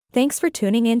Thanks for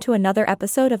tuning in to another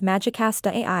episode of Magicast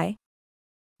AI.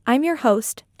 I'm your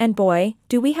host, and boy,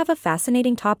 do we have a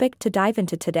fascinating topic to dive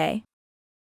into today.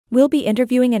 We'll be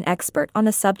interviewing an expert on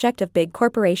the subject of big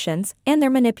corporations and their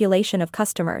manipulation of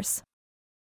customers.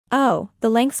 Oh, the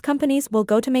lengths companies will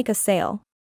go to make a sale.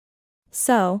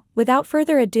 So, without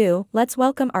further ado, let's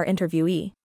welcome our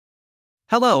interviewee.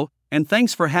 Hello, and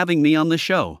thanks for having me on the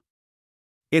show.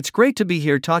 It's great to be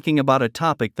here talking about a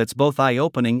topic that's both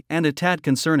eye-opening and a tad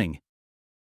concerning.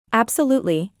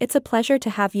 Absolutely, it's a pleasure to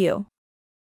have you.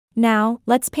 Now,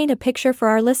 let's paint a picture for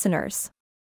our listeners.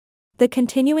 The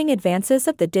continuing advances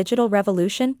of the digital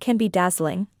revolution can be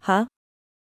dazzling, huh?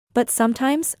 But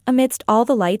sometimes, amidst all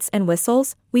the lights and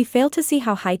whistles, we fail to see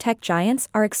how high-tech giants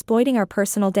are exploiting our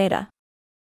personal data.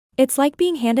 It's like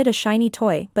being handed a shiny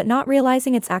toy but not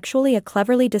realizing it's actually a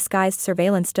cleverly disguised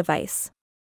surveillance device.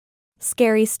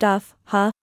 Scary stuff, huh?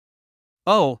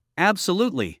 Oh,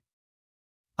 absolutely.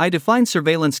 I define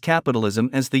surveillance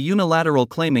capitalism as the unilateral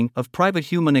claiming of private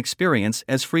human experience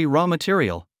as free raw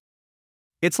material.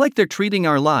 It's like they're treating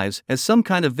our lives as some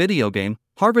kind of video game,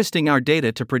 harvesting our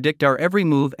data to predict our every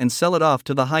move and sell it off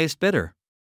to the highest bidder.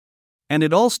 And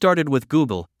it all started with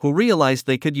Google, who realized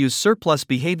they could use surplus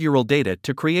behavioral data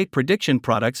to create prediction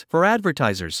products for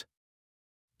advertisers.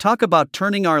 Talk about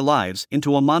turning our lives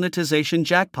into a monetization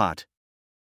jackpot.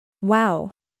 Wow.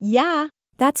 Yeah,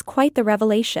 that's quite the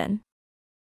revelation.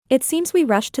 It seems we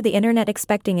rushed to the internet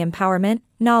expecting empowerment,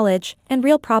 knowledge, and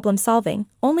real problem solving,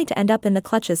 only to end up in the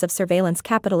clutches of surveillance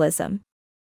capitalism.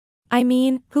 I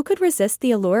mean, who could resist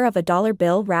the allure of a dollar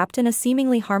bill wrapped in a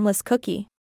seemingly harmless cookie?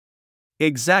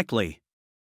 Exactly.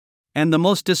 And the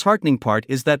most disheartening part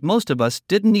is that most of us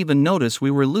didn't even notice we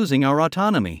were losing our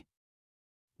autonomy.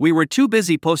 We were too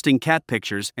busy posting cat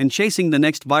pictures and chasing the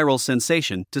next viral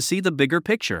sensation to see the bigger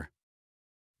picture.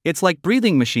 It's like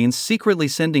breathing machines secretly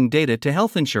sending data to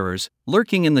health insurers,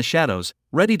 lurking in the shadows,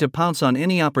 ready to pounce on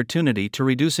any opportunity to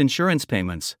reduce insurance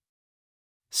payments.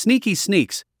 Sneaky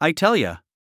sneaks, I tell ya.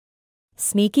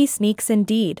 Sneaky sneaks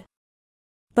indeed.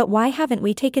 But why haven't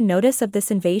we taken notice of this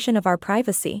invasion of our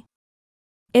privacy?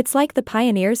 It's like the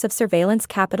pioneers of surveillance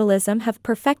capitalism have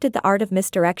perfected the art of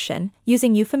misdirection,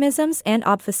 using euphemisms and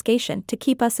obfuscation to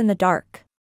keep us in the dark.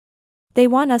 They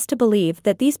want us to believe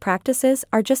that these practices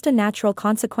are just a natural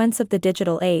consequence of the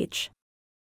digital age.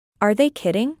 Are they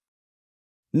kidding?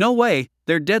 No way,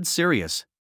 they're dead serious.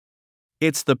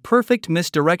 It's the perfect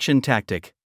misdirection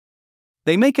tactic.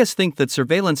 They make us think that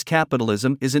surveillance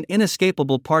capitalism is an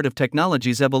inescapable part of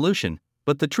technology's evolution,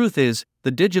 but the truth is,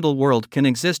 the digital world can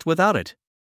exist without it.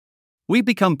 We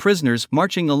become prisoners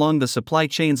marching along the supply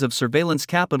chains of surveillance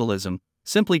capitalism,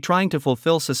 simply trying to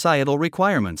fulfill societal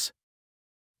requirements.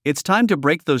 It's time to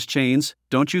break those chains,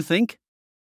 don't you think?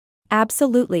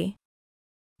 Absolutely.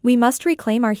 We must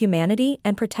reclaim our humanity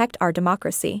and protect our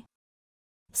democracy.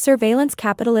 Surveillance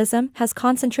capitalism has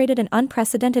concentrated an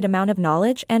unprecedented amount of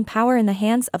knowledge and power in the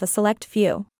hands of a select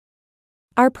few.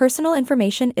 Our personal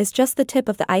information is just the tip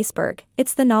of the iceberg,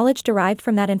 it's the knowledge derived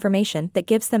from that information that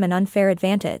gives them an unfair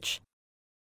advantage.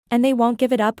 And they won't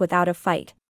give it up without a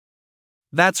fight.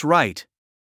 That's right.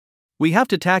 We have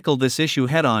to tackle this issue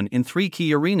head-on in 3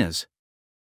 key arenas.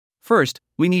 First,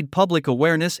 we need public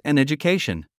awareness and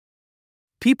education.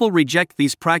 People reject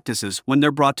these practices when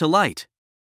they're brought to light.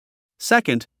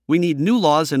 Second, we need new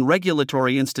laws and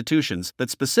regulatory institutions that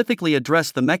specifically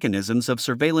address the mechanisms of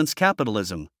surveillance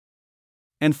capitalism.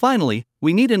 And finally,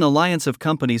 we need an alliance of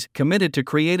companies committed to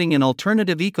creating an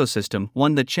alternative ecosystem,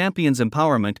 one that champions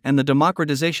empowerment and the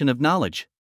democratization of knowledge.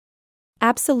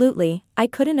 Absolutely, I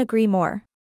couldn't agree more.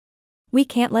 We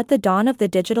can't let the dawn of the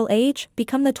digital age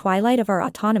become the twilight of our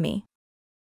autonomy.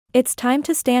 It's time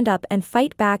to stand up and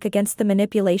fight back against the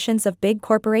manipulations of big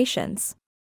corporations.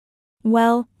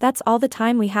 Well, that's all the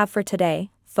time we have for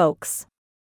today, folks.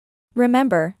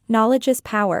 Remember, knowledge is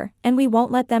power, and we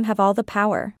won't let them have all the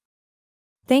power.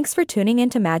 Thanks for tuning in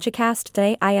to Magicast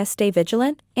AI. Stay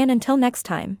vigilant, and until next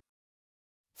time.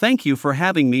 Thank you for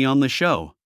having me on the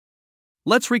show.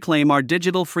 Let's reclaim our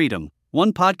digital freedom,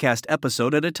 one podcast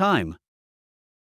episode at a time.